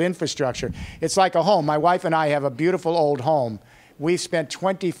an old infrastructure. It's like a home. My wife and I have a beautiful old home. We've spent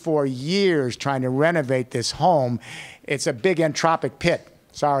 24 years trying to renovate this home. It's a big entropic pit.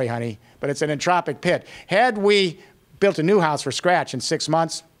 Sorry, honey, but it's an entropic pit. Had we built a new house from scratch in 6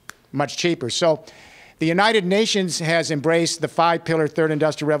 months, much cheaper. So the United Nations has embraced the 5-pillar third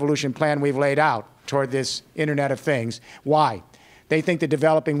industrial revolution plan we've laid out toward this Internet of Things. Why? They think the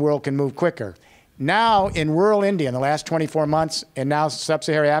developing world can move quicker. Now, in rural India, in the last 24 months, and now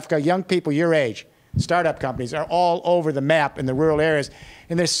sub-Saharan Africa, young people your age, startup companies are all over the map in the rural areas,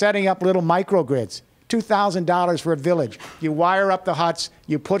 and they're setting up little microgrids. $2,000 for a village. You wire up the huts,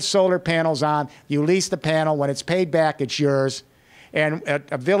 you put solar panels on, you lease the panel. When it's paid back, it's yours. And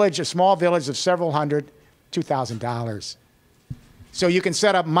a village, a small village of several hundred, $2,000. So you can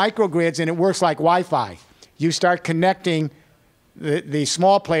set up microgrids, and it works like Wi-Fi. You start connecting the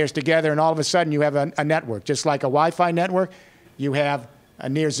small players together, and all of a sudden you have a network. Just like a Wi-Fi network, you have a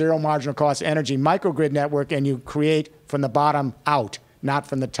near zero marginal cost energy microgrid network, and you create from the bottom out, not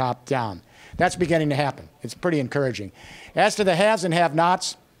from the top down. That's beginning to happen. It's pretty encouraging. As to the haves and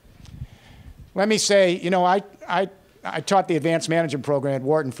have-nots, let me say, you know, I taught the advanced management program at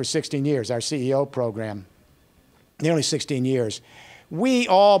Wharton for 16 years, our CEO program, nearly 16 years. We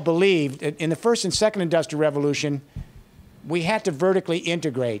all believed in the first and second industrial revolution, we had to vertically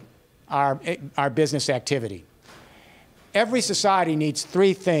integrate our business activity. Every society needs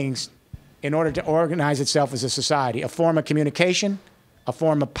 3 things in order to organize itself as a society: a form of communication, a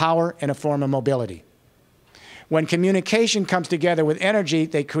form of power, and a form of mobility. When communication comes together with energy,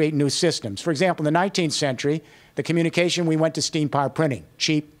 they create new systems. For example, in the 19th century, the communication, we went to steam power printing,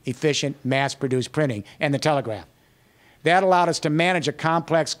 cheap, efficient, mass-produced printing, and the telegraph. That allowed us to manage a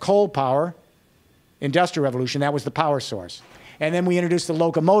complex coal power industrial revolution. That was the power source. And then we introduced the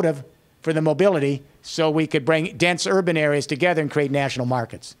locomotive for the mobility so we could bring dense urban areas together and create national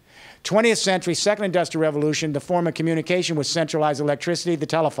markets. 20th century, second industrial revolution, the form of communication was centralized electricity, the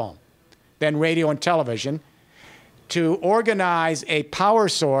telephone, then radio and television, to organize a power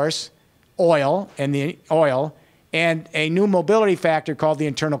source, oil, and a new mobility factor called the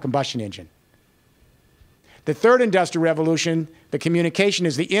internal combustion engine. The third industrial revolution, the communication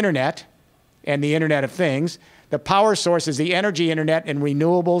is the internet and the Internet of Things. The power source is the energy internet and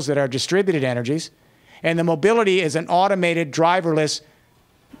renewables that are distributed energies. And the mobility is an automated, driverless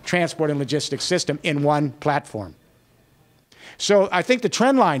transport and logistics system in one platform. So I think the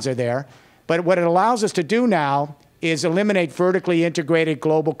trend lines are there, but what it allows us to do now is eliminate vertically integrated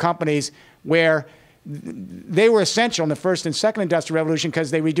global companies where they were essential in the first and second industrial revolution because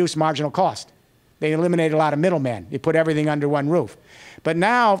they reduced marginal cost. They eliminated a lot of middlemen. They put everything under one roof. But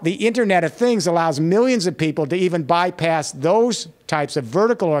now the Internet of Things allows millions of people to even bypass those types of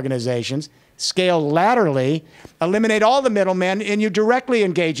vertical organizations, scale laterally, eliminate all the middlemen, and you directly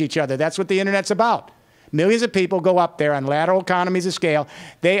engage each other. That's what the Internet's about. Millions of people go up there on lateral economies of scale.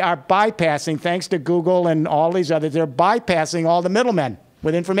 They are bypassing, thanks to Google and all these others, they're bypassing all the middlemen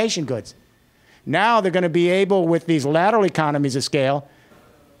with information goods. Now they're going to be able, with these lateral economies of scale,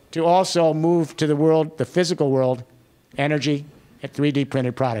 to also move to the world, the physical world, energy, and 3D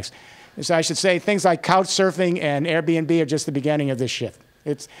printed products. So I should say things like couch surfing and Airbnb are just the beginning of this shift.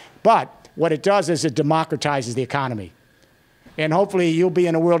 But what it does is it democratizes the economy. And hopefully you'll be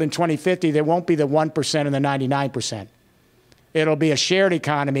in a world in 2050 that won't be the 1% and the 99%. It'll be a shared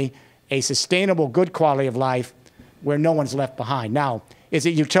economy, a sustainable, good quality of life where no one's left behind. Now, is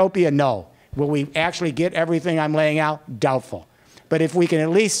it utopia? No. Will we actually get everything I'm laying out? Doubtful. But if we can at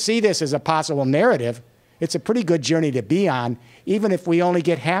least see this as a possible narrative, it's a pretty good journey to be on, even if we only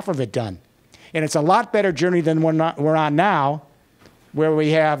get half of it done. And it's a lot better journey than we're on now, where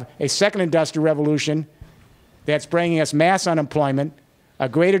we have a second industrial revolution that's bringing us mass unemployment, a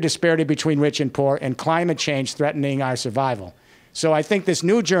greater disparity between rich and poor, and climate change threatening our survival. So I think this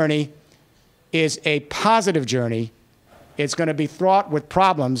new journey is a positive journey. It's going to be fraught with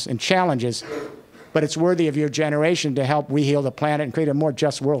problems and challenges, but it's worthy of your generation to help we heal the planet and create a more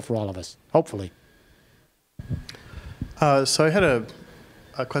just world for all of us, hopefully. So I had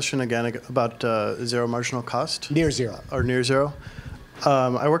a question again about zero marginal cost. Near zero. Or near zero.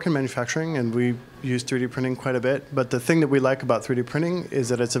 I work in manufacturing, and we use 3D printing quite a bit. But the thing that we like about 3D printing is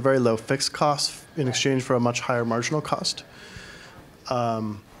that it's a very low fixed cost in exchange for a much higher marginal cost.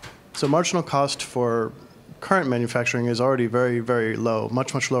 So marginal cost for current manufacturing is already very, very low,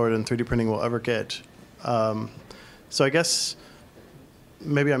 much, much lower than 3D printing will ever get. So I guess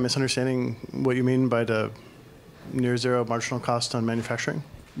maybe I'm misunderstanding what you mean by the near zero marginal cost on manufacturing.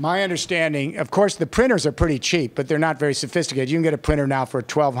 My understanding, of course, the printers are pretty cheap, but they're not very sophisticated. You can get a printer now for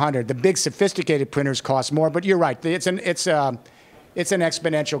 $1,200. The big sophisticated printers cost more, but you're right. It's It's an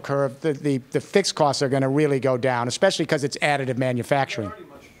exponential curve. The fixed costs are going to really go down, especially because it's additive manufacturing. It's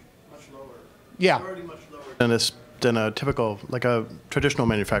already much lower. Yeah. It's already much lower than a typical, like a traditional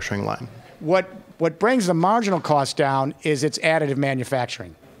manufacturing line. What brings the marginal cost down is its additive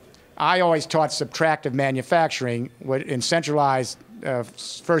manufacturing. I always taught subtractive manufacturing. In centralized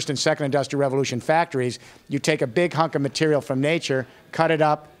first and second industrial revolution factories, you take a big hunk of material from nature, cut it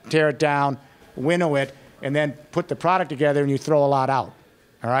up, tear it down, winnow it, and then put the product together, and you throw a lot out,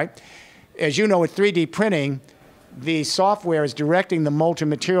 all right? As you know, with 3D printing, the software is directing the molten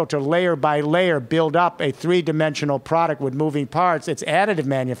material to layer by layer build up a three-dimensional product with moving parts. It's additive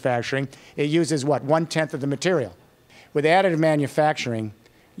manufacturing. It uses, what, 1/10 of the material. With additive manufacturing,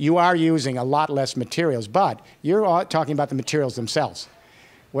 you are using a lot less materials, but you're talking about the materials themselves.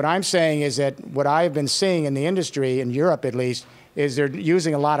 What I'm saying is that what I've been seeing in the industry, in Europe at least, is they're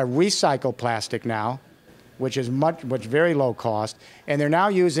using a lot of recycled plastic now, which is very low cost. And they're now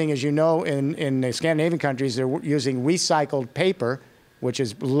using, as you know, in the Scandinavian countries, they're using recycled paper, which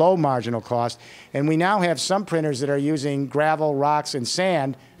is low marginal cost. And we now have some printers that are using gravel, rocks, and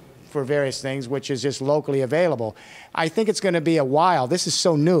sand for various things, which is just locally available. I think it's going to be a while. This is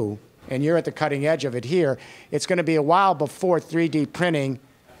so new, and you're at the cutting edge of it here. It's going to be a while before 3D printing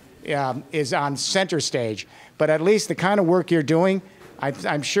is on center stage. But at least the kind of work you're doing,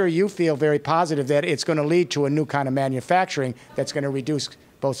 I'm sure you feel very positive that it's going to lead to a new kind of manufacturing that's going to reduce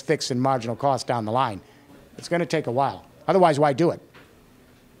both fixed and marginal costs down the line. It's going to take a while. Otherwise, why do it?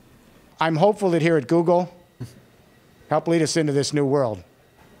 I'm hopeful that here at Google, help lead us into this new world.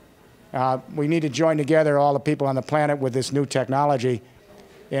 We need to join together all the people on the planet with this new technology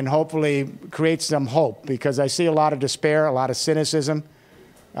and hopefully create some hope, because I see a lot of despair, a lot of cynicism,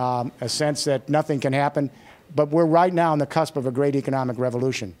 a sense that nothing can happen. But we're right now on the cusp of a great economic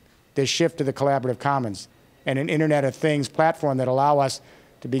revolution, this shift to the collaborative commons and an Internet of Things platform that allow us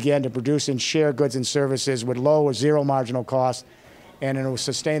to begin to produce and share goods and services with low or zero marginal costs and in a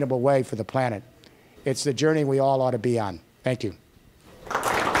sustainable way for the planet. It's the journey we all ought to be on. Thank you.